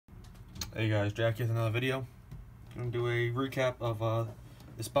Hey guys, Jack here with another video. I'm going to do a recap of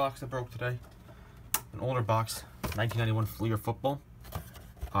this box that broke today. An older box, 1991 Fleer football.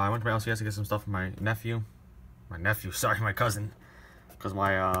 I went to my LCS to get some stuff from my nephew. My cousin. Because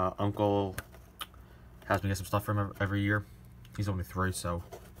my uncle has me get some stuff from him every year. He's only 3, so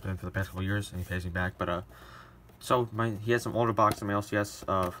been for the past couple of years, and he pays me back. But he had some older boxes in my LCS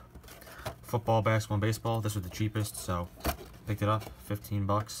of football, basketball, and baseball. This was the cheapest, so picked it up, 15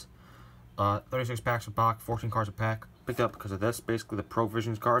 bucks. 36 packs a box, 14 cards a pack. Picked up because of this. Basically, the Pro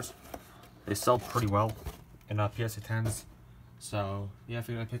Visions cards, they sell pretty well in PSA 10s. So yeah, I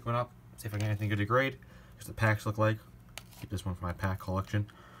figured I'd pick one up, see if I get anything good to grade. Here's the packs look like. Keep this one for my pack collection.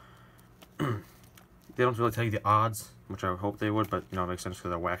 They don't really tell you the odds, which I would hope they would, but you know, it makes sense because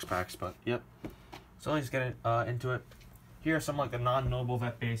they're wax packs. But yep. So let's get into it. Here are some like the non-notable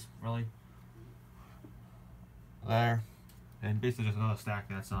vet base, really. There, and basically just another stack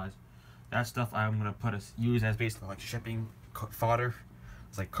that size. That stuff I'm gonna use as basically like shipping fodder.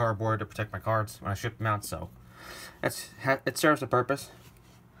 It's like cardboard to protect my cards when I ship them out. So it serves a purpose.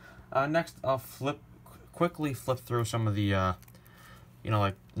 Next, I'll quickly flip through some of the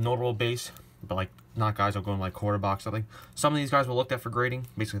like notable base, but like not guys will go in like quarter box something. Some of these guys were looked at for grading.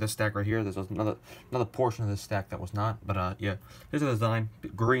 Basically, this stack right here. There's another portion of this stack that was not. But yeah, here's the design: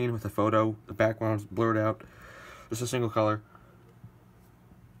 green with the photo. The background's blurred out. Just a single color.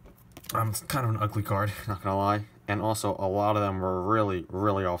 It's kind of an ugly card, not gonna lie. And also, a lot of them were really,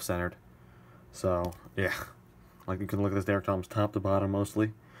 really off-centered. So, yeah. Like, you can look at this Derek Thomas top to bottom,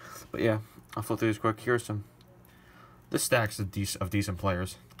 mostly. But yeah, I'll flip through these quick. Here's some... This stack's of decent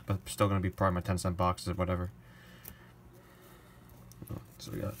players. But still gonna be probably my 10-cent boxes or whatever.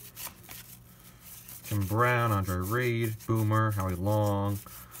 So we got... Jim Brown, Andre Reed, Boomer, Howie Long,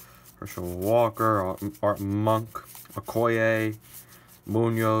 Herschel Walker, Art Monk, Okoye,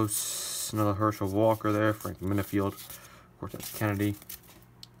 Munoz, another Herschel Walker there, Frank Minifield, of course that's Kennedy.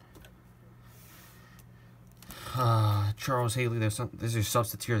 Charles Haley, these are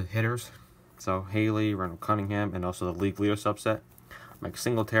substitute hitters. So Haley, Randall Cunningham, and also the league leader subset. Mike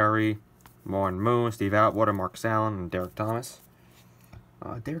Singletary, Martin Moon, Steve Atwater, Mark Allen, and Derek Thomas.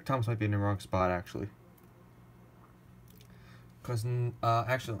 Derek Thomas might be in the wrong spot actually. Because,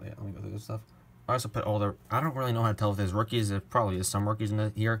 actually, let me go through this stuff. I also put all the... I don't really know how to tell if there's rookies. There probably is some rookies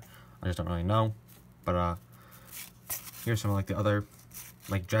in here. I just don't really know. But, here's some of, like, the other,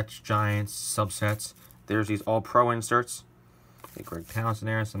 like, Jets, Giants, subsets. There's these all-pro inserts. Like Greg Townsend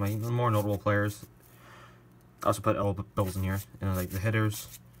there. Some, like, more notable players. I also put all the Bills in here. And, like, the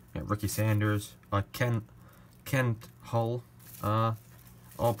hitters. Ricky Sanders. Kent Hull.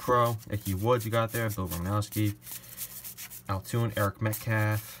 All-pro. Icky Woods you got there. Bill Romanowski. Altoon, Eric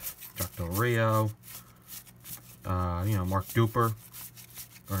Metcalf, Jack Del Rio, Mark Duper,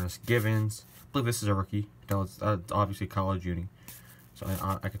 Ernest Givens. I believe this is a rookie. It's obviously college uni, so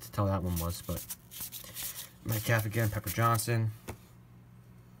I could tell that one was. But Metcalf again, Pepper Johnson,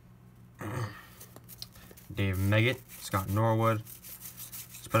 Dave Meggett, Scott Norwood.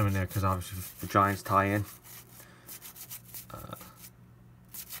 Let's put him in there because obviously the Giants tie in.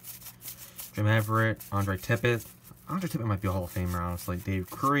 Jim Everett, Andre Tippett. Andre Tippett might be a Hall of Famer, honestly. Dave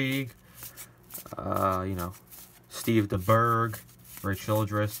Krieg, Steve DeBerg, Ray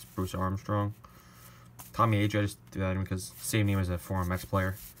Childress, Bruce Armstrong, Tommy Age. I just threw that in because same name as a former Mets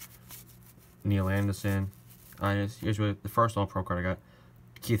player. Neil Anderson. Here's the first All-Pro card I got.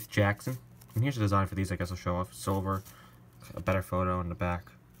 Keith Jackson. And here's the design for these. I guess I'll show off. Silver, a better photo in the back.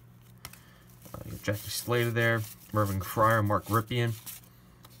 Jackie Slater there. Mervyn Fryer, Mark Ripien,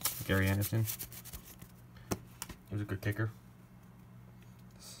 Gary Anderson. He was a good kicker.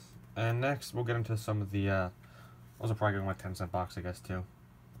 And next, we'll get into some of the, those are probably going to my 10-cent box, I guess, too.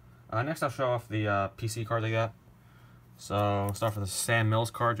 Next, I'll show off the PC card they got. So, I'll start with the Sam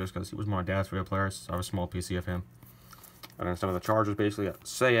Mills card, just because he was one of my dad's favorite players, so I have a small PC of him. And then some of the Chargers, basically. Got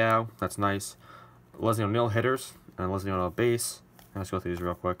Sayao, that's nice. Leslie O'Neal hitters, and Leslie O'Neal base. And let's go through these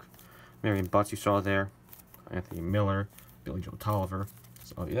real quick. Marion Butts, you saw there. Anthony Miller, Billy Joe Tolliver.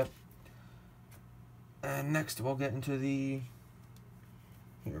 So, yep. And next, we'll get into these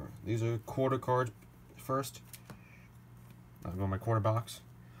are quarter cards first. I'll go my quarter box.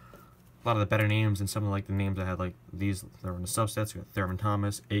 A lot of the better names and some of like the names I had, like these, they're in the subsets. We got Thurman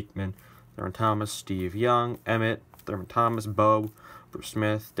Thomas, Aikman, Thurman Thomas, Steve Young, Emmett, Thurman Thomas, Bo, Bruce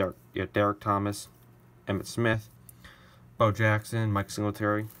Smith, Derek Thomas, Emmett Smith, Bo Jackson, Mike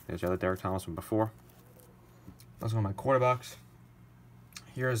Singletary. There's the other Derek Thomas from before. That's one of my quarter box.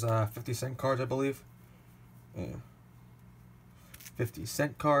 Here's 50-cent cards, I believe. Yeah.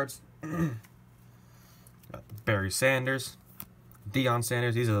 50-cent cards. Got Barry Sanders, Deion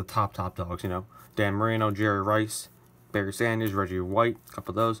Sanders, these are the top dogs, you know. Dan Marino, Jerry Rice, Barry Sanders, Reggie White, a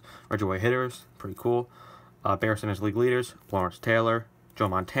couple of those. Reggie White hitters, pretty cool. Barry Sanders league leaders, Lawrence Taylor, Joe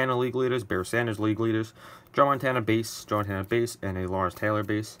Montana league leaders, Barry Sanders league leaders, Joe Montana base, and a Lawrence Taylor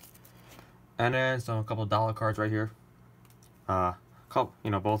base. And then a couple of dollar cards right here.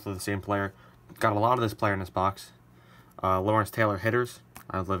 Both of the same player. Got a lot of this player in this box. Lawrence Taylor hitters.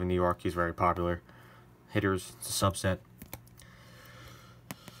 I live in New York. He's very popular. Hitters, it's a subset.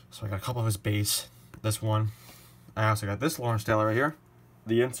 So I got a couple of his base. This one. I also got this Lawrence Taylor right here.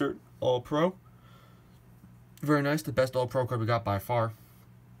 The insert All-Pro. Very nice. The best All-Pro card we got by far.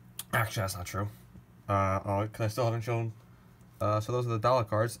 Actually, that's not true. Because I still haven't shown. So those are the dollar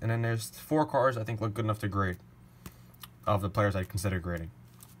cards. And then there's 4 cards I think look good enough to grade. Of the players I consider grading.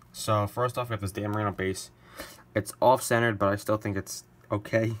 So first off, we have this Dan Marino base. It's off-centered, but I still think it's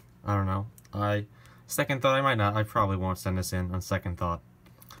okay. I don't know. Second thought, I might not. I probably won't send this in on second thought.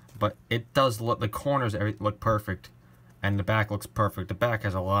 But it does look, the corners look perfect. And the back looks perfect. The back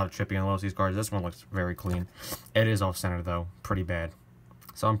has a lot of chipping on most of these cards. This one looks very clean. It is off-centered, though. Pretty bad.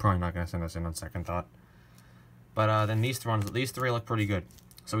 So I'm probably not going to send this in on second thought. But then these 3 look pretty good.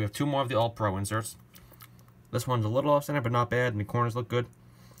 So we have 2 more of the All-Pro inserts. This one's a little off-center, but not bad. And the corners look good.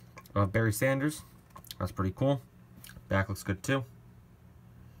 Barry Sanders. That's pretty cool. Back looks good, too.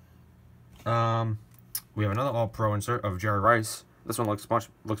 We have another All-Pro insert of Jerry Rice. This one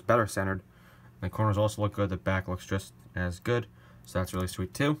looks better centered. The corners also look good. The back looks just as good. So that's really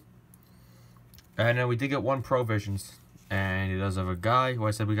sweet, too. And then we did get 1 Pro Visions. And it is of a guy who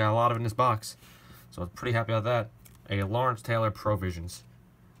I said we got a lot of in this box. So I'm pretty happy about that. A Lawrence Taylor Pro Visions.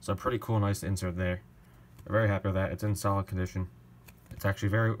 So pretty cool, nice insert there. I'm very happy with that. It's in solid condition. It's actually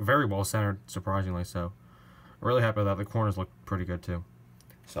very, very well centered, surprisingly so. I'm really happy with that. The corners look pretty good too.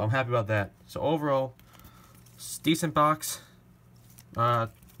 So I'm happy about that. So overall, decent box.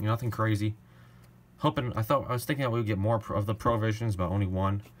 Nothing crazy. I was thinking that we would get more of the Pro Visions, but only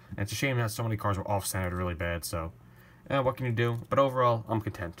 1. And it's a shame that so many cards were off-centered really bad. So, what can you do? But overall, I'm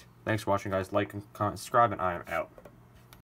content. Thanks for watching, guys. Like, comment, subscribe, and I am out.